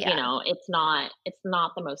you know, it's not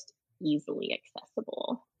the most easily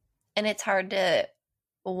accessible. And it's hard to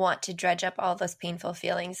want to dredge up all those painful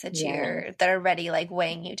feelings that that are already like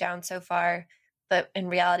weighing you down so far. But in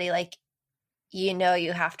reality, like, you know,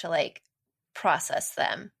 you have to like process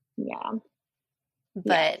them. Yeah.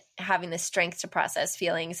 But having the strength to process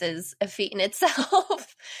feelings is a feat in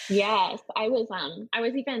itself. Yes. I was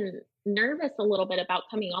even nervous a little bit about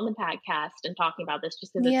coming on the podcast and talking about this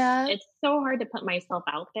just because it's so hard to put myself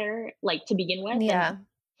out there, like to begin with. Yeah. And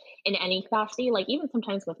in any capacity, like even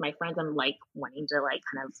sometimes with my friends, I'm like wanting to like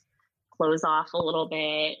kind of close off a little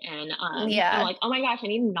bit. And I'm like, oh my gosh, I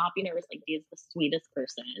need to not be nervous. Like, he's the sweetest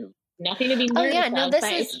person. Nothing to be nervous of.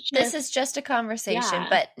 This is just a conversation.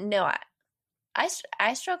 But no,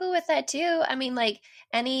 I struggle with that too. I mean, like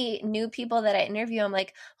any new people that I interview, I'm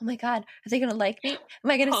like, oh my God, are they going to like me? Am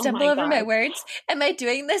I going to stumble over my words? Am I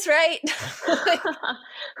doing this right?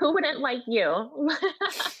 Who wouldn't like you?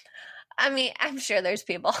 I mean, I'm sure there's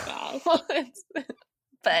people.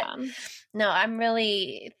 But no, I'm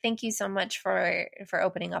really, thank you so much for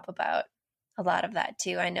opening up about a lot of that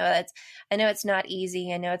too. I know it's not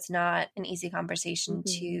easy. I know it's not an easy conversation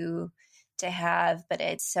to have, but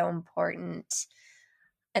it's so important.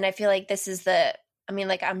 And I feel like this is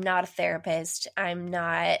I'm not a therapist. I'm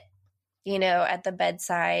not, at the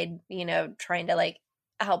bedside, trying to like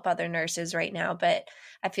help other nurses right now. But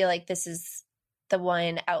I feel like this is the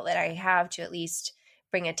one outlet I have to at least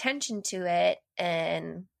bring attention to it.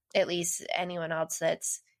 And at least anyone else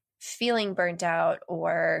that's feeling burnt out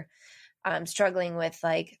or struggling with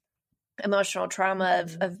like emotional trauma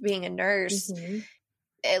of being a nurse,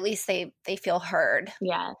 at least they feel heard.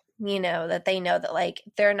 Yeah. That they know that like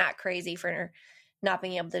they're not crazy for not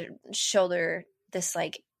being able to shoulder this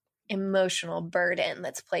like emotional burden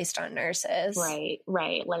that's placed on nurses.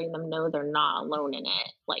 Right. Letting them know they're not alone in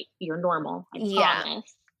it. Like, you're normal. I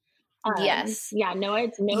promise. Yes. Yeah, no,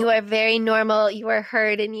 you are very normal. You are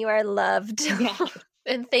heard and you are loved. Yeah.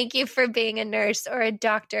 And thank you for being a nurse or a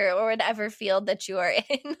doctor or whatever field that you are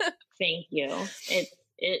in. Thank you.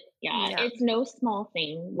 It's no small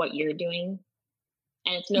thing what you're doing.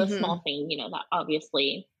 And it's no small thing, that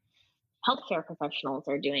obviously healthcare professionals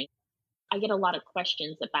are doing. I get a lot of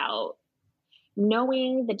questions about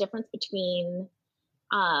knowing the difference between,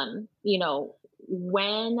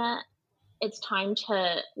 when it's time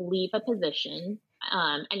to leave a position,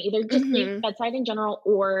 and either just leave bedside in general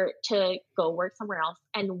or to go work somewhere else,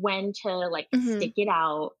 and when to like stick it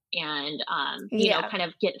out and, kind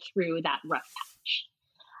of get through that rough patch.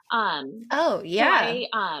 So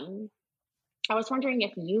I was wondering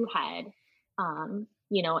if you had,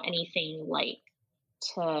 anything like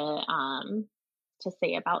to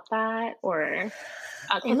say about that, or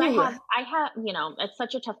because I have, it's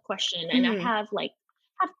such a tough question, and I have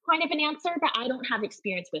kind of an answer, but I don't have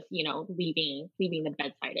experience with, leaving the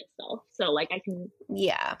bedside itself. So like I can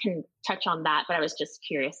touch on that, but I was just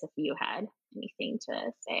curious if you had anything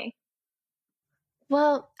to say.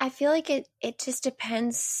 Well, I feel like it just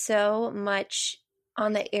depends so much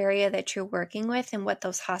on the area that you're working with and what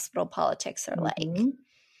those hospital politics are like.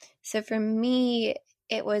 So for me,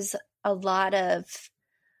 it was a lot of,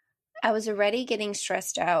 I was already getting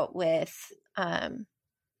stressed out with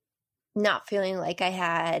not feeling like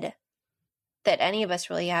that any of us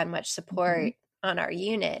really had much support on our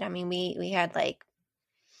unit. I mean, we'd have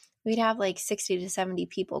like 60 to 70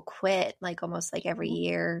 people quit like almost like every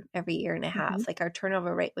year and a half. Like our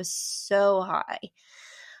turnover rate was so high.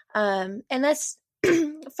 And that's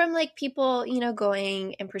from like people,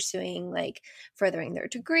 going and pursuing like furthering their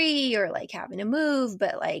degree or like having to move,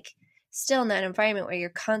 but like still in that environment where you're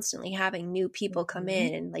constantly having new people come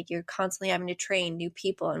in and like you're constantly having to train new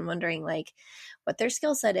people and wondering like what their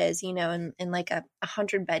skill set is, in like a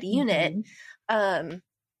 100-bed unit. It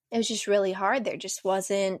was just really hard. There just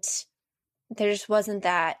wasn't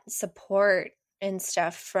that support and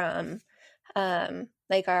stuff from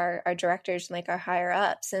like our directors and like our higher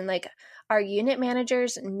ups, and like our unit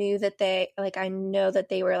managers knew that I know that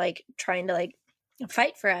they were like trying to like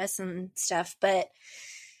fight for us and stuff,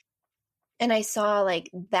 and I saw like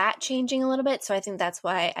that changing a little bit. So I think that's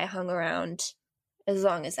why I hung around as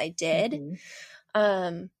long as I did.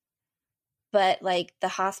 But like the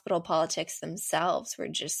hospital politics themselves were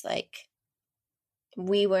just like,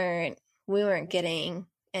 we weren't getting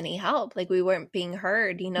any help. Like we weren't being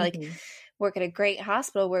heard, like work at a great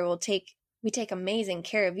hospital where we take amazing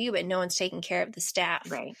care of you, but no one's taking care of the staff.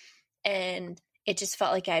 Right. And it just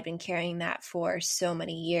felt like I'd been carrying that for so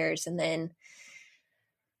many years. And then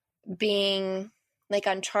being like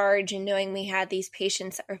on charge and knowing we had these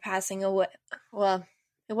patients that were passing away. Well,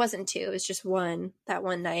 it wasn't 2, it was just 1 that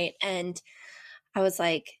one night. And I was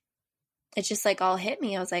like, it just like all hit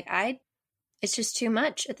me. I was like, it's just too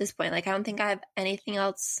much at this point. Like, I don't think I have anything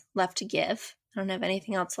else left to give. I don't have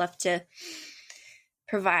anything else left to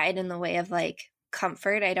provide in the way of like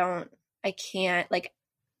comfort. I can't, like,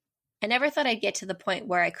 I never thought I'd get to the point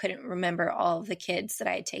where I couldn't remember all of the kids that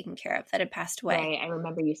I had taken care of that had passed away. Right. I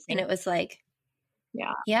remember you saying. And it was like,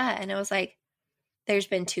 yeah. And it was like, there's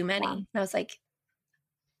been too many. Yeah. And I was like,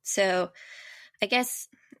 so I guess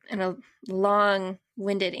in a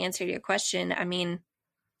long-winded answer to your question, I mean,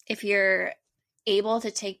 if you're able to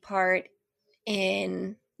take part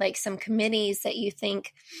in like some committees that you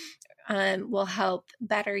think will help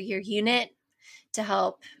better your unit to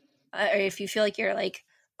help, or if you feel like you're like,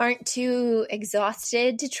 aren't too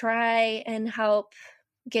exhausted to try and help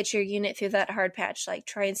get your unit through that hard patch, like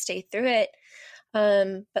try and stay through it.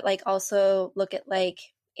 But like also look at like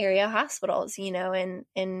area hospitals, and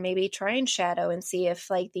maybe try and shadow and see if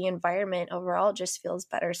like the environment overall just feels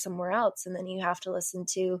better somewhere else. And then you have to listen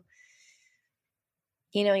to,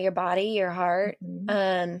 your body, your heart,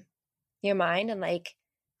 your mind, and like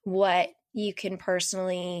what you can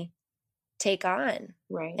personally take on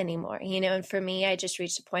anymore, and for me, I just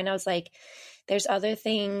reached a point, I was like, there's other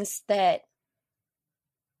things that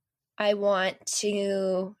I want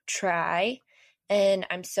to try, and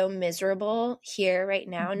I'm so miserable here right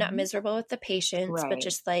now, not miserable with the patients, but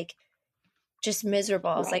just miserable.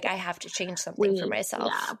 I was like, I have to change something for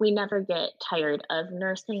myself. Yeah, we never get tired of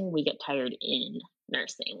nursing. We get tired in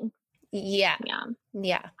nursing. Yeah.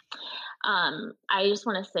 I just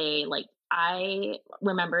want to say, like, I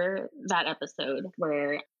remember that episode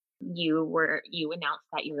where you announced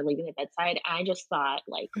that you were leaving the bedside. And I just thought,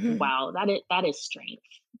 like, wow, that is strength.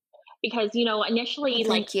 Because, initially,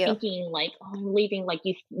 thinking like, oh, I'm leaving, like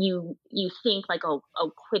you think like, oh,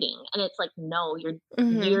 quitting. And it's like, no,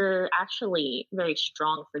 you're actually very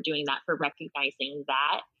strong for doing that, for recognizing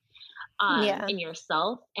that in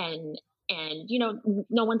yourself. And,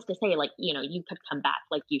 no one's to say, like, you could come back,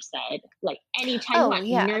 like you said, like anytime,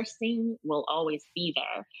 nursing will always be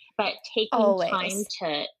there, but taking time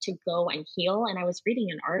to go and heal. And I was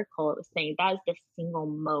reading an article, it was saying that is the single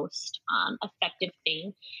most effective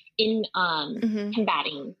thing in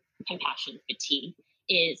combating compassion fatigue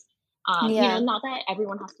is, not that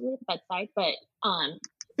everyone has to leave the bedside, but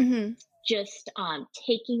just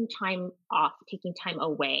taking time off, taking time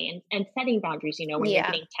away, and setting boundaries, when you're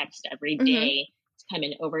getting text every day to come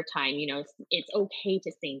in overtime, it's okay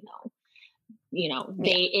to say no.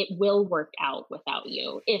 It will work out without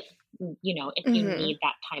you if you need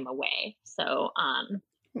that time away. So,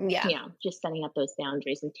 just setting up those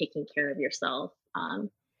boundaries and taking care of yourself.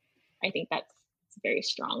 I think that's very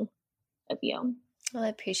strong of you. Well, I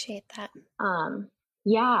appreciate that.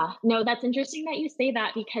 Yeah, no, that's interesting that you say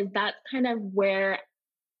that, because that's kind of where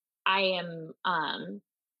I am,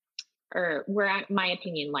 or where my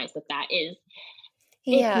opinion lies with that is,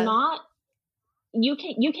 it's not, you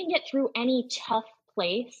can get through any tough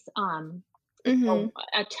place,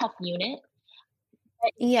 a tough unit,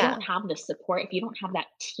 but if you don't have the support, if you don't have that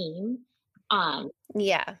team,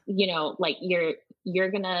 like you're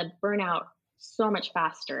gonna burn out so much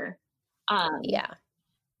faster.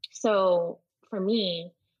 So for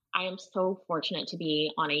me, I am so fortunate to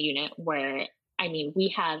be on a unit where, I mean, we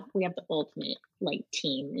have the ultimate like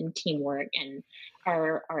team and teamwork, and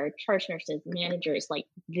our charge nurses, managers, like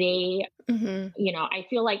they, I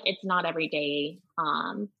feel like it's not every day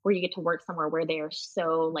where you get to work somewhere where they are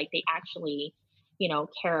so like, they actually,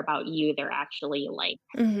 care about you. They're actually like,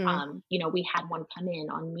 we had one come in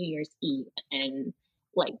on New Year's Eve and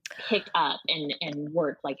like pick up and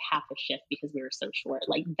work like half a shift because we were so short.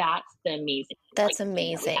 Like that's the amazing. That's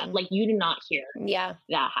amazing. Like you do not hear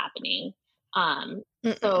that happening.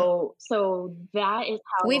 So that is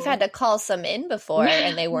how we've had to call some in before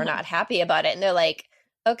and they were not happy about it. And they're like,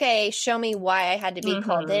 okay, show me why I had to be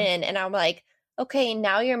called in. And I'm like, okay,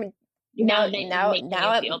 now you're now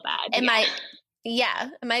I feel bad. Am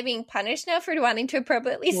I being punished now for wanting to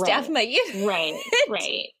appropriately staff my unit?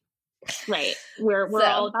 Right. We're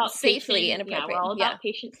all about safely and appropriate. We're all about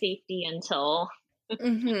patient safety until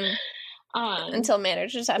until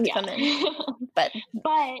managers have to come in. But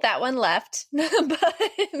that one left. That's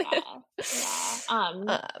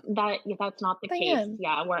not the case.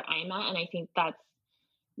 Where I'm at, and I think that's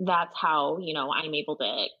that's how, I'm able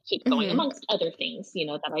to keep going amongst other things,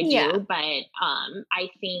 that I Yeah. do. But I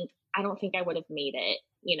don't think I would have made it,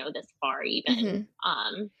 this far even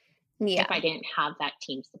Yeah. if I didn't have that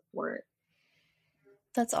team support.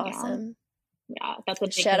 That's awesome. Yeah, that's a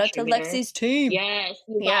big Shout out to contributor. Lexie's team. Yes,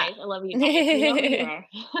 you guys. I love you guys. You know who you are.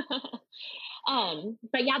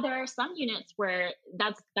 But yeah, there are some units where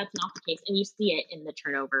that's not the case, and you see it in the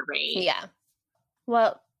turnover rate. Yeah.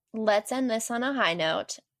 Well, let's end this on a high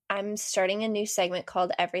note. I'm starting a new segment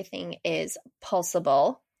called Everything is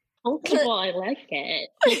Pulsable. Pulsable, I like it.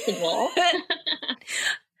 Pulsable.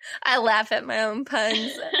 I laugh at my own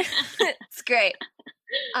puns. It's great.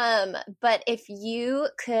 But if you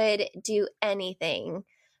could do anything,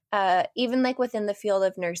 even like within the field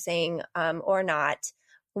of nursing, or not,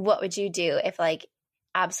 what would you do if like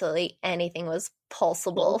absolutely anything was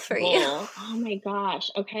pulsable for you? Oh my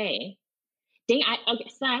gosh. Okay. Dang,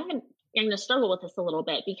 so I'm gonna struggle with this a little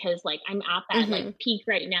bit because like I'm at that like peak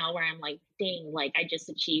right now where I'm like, dang, like I just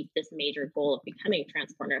achieved this major goal of becoming a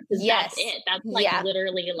transporter. Yes. That's it. That's like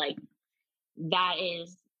literally like that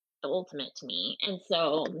is the ultimate to me. And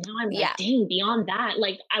so now I'm like, dang, beyond that,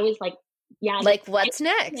 like I was like, yeah, like what's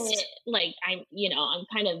next? Like I'm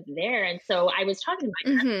kind of there. And so I was talking to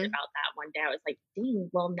my husband about that one day. I was like, dang,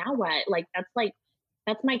 well now what? Like that's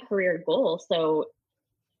my career goal. So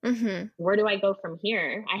where do I go from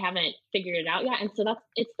here? I haven't figured it out yet. And so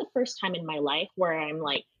it's the first time in my life where I'm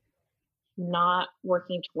like not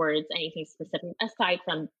working towards anything specific aside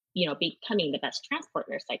from, becoming the best transport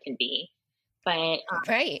nurse I can be. But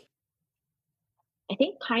right. I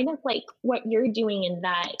think kind of like what you're doing in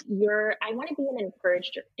that I want to be an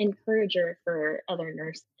encourager for other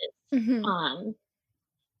nurses.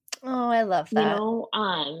 Oh, I love that.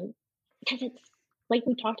 Because it's like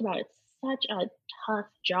we talked about, it's such a tough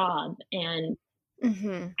job, and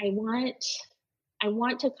I want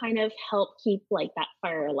to kind of help keep like that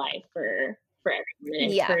fire alive for everyone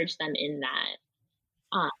and encourage them in that.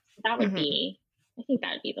 So that would be, I think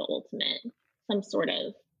that would be the ultimate, some sort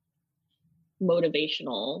of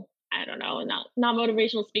motivational, I don't know, not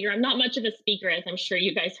motivational speaker. I'm not much of a speaker, as I'm sure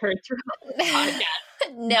you guys heard throughout the podcast.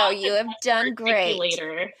 No, you have done great.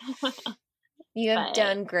 You have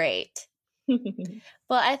done great.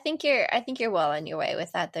 Well, I think you're well on your way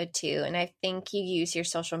with that though too, and I think you use your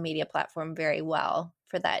social media platform very well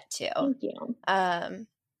for that too. Thank you. I'm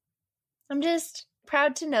just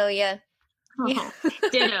proud to know you.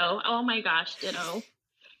 Ditto. Oh my gosh, ditto.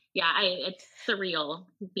 Yeah, it's surreal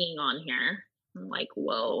being on here. I'm like,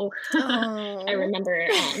 whoa. I remember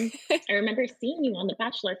seeing you on The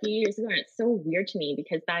Bachelor a few years ago, and it's so weird to me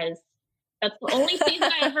because that's the only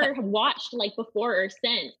season I ever watched like before or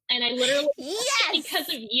since. And I literally because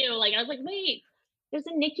of you, like I was like, wait, there's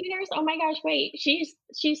a NICU nurse? Oh my gosh, wait, she's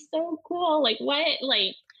so cool. Like what?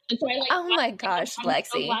 Like, and so I like, oh my gosh, I'm Lexie.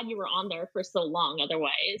 so glad you were on there for so long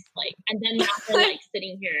otherwise. Like, and then now we're like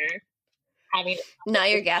sitting here having now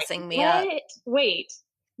you're gassing me up. Wait,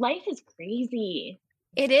 life is crazy.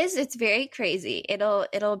 It is. It's very crazy.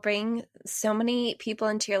 It'll bring so many people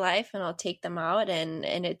into your life and it'll take them out,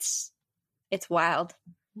 and it's wild.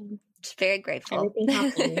 Just very grateful. Everything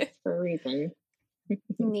happens for a reason.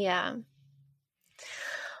 Yeah.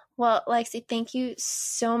 Well, Lexie, thank you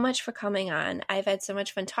so much for coming on. I've had so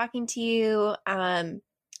much fun talking to you. I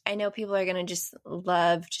know people are going to just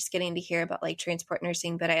love just getting to hear about like transport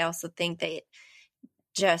nursing, but I also think that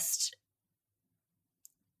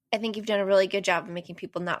I think you've done a really good job of making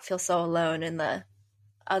people not feel so alone in the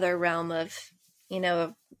other realm of,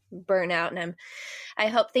 of burnout. And I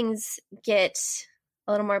hope things get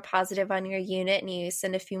a little more positive on your unit and you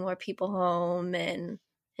send a few more people home and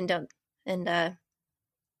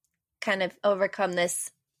kind of overcome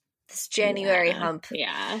this January hump.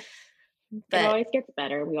 Yeah. But it always gets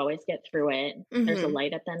better. We always get through it. There's a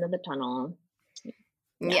light at the end of the tunnel.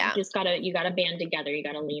 Yeah. You gotta band together. You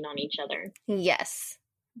gotta lean on each other. Yes.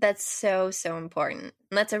 That's so, so important.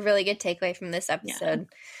 And that's a really good takeaway from this episode.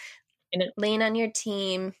 Yeah. Lean on your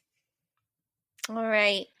team. All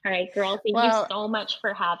right. All right, girl. Thank you so much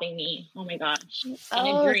for having me. Oh my gosh.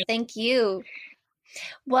 Thank you.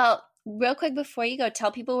 Well, real quick before you go,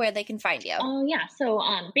 tell people where they can find you. Oh yeah. So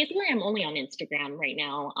basically I'm only on Instagram right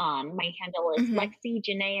now. My handle is Lexie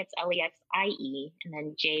Janae. It's Lexie and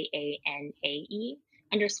then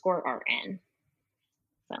JANAE_RN.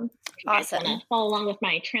 So if you guys want to follow along with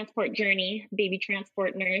my transport journey, baby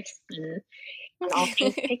transport nurse, and all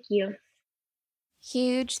things pick you.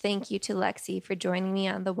 Huge thank you to Lexie for joining me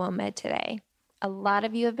on the WOMED today. A lot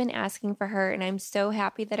of you have been asking for her, and I'm so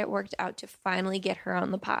happy that it worked out to finally get her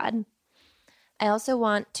on the pod. I also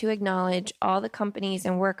want to acknowledge all the companies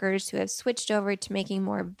and workers who have switched over to making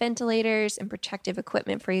more ventilators and protective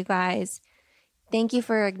equipment for you guys. Thank you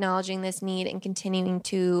for acknowledging this need and continuing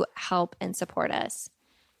to help and support us.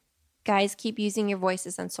 Guys, keep using your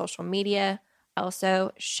voices on social media.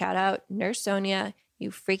 Also, shout out Nurse Sonia, you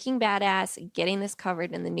freaking badass, getting this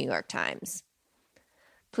covered in the New York Times.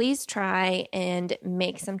 Please try and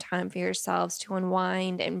make some time for yourselves to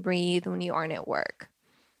unwind and breathe when you aren't at work.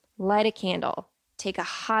 Light a candle, take a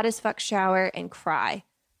hot as fuck shower and cry.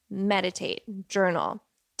 Meditate, journal,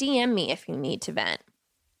 DM me if you need to vent.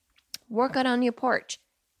 Work out on your porch.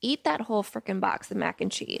 Eat that whole frickin' box of mac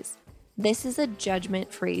and cheese. This is a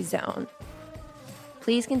judgment-free zone.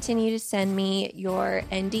 Please continue to send me your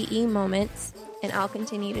NDE moments and I'll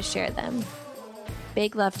continue to share them.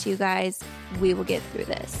 Big love to you guys. We will get through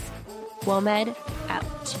this. WOMED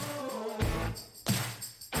out.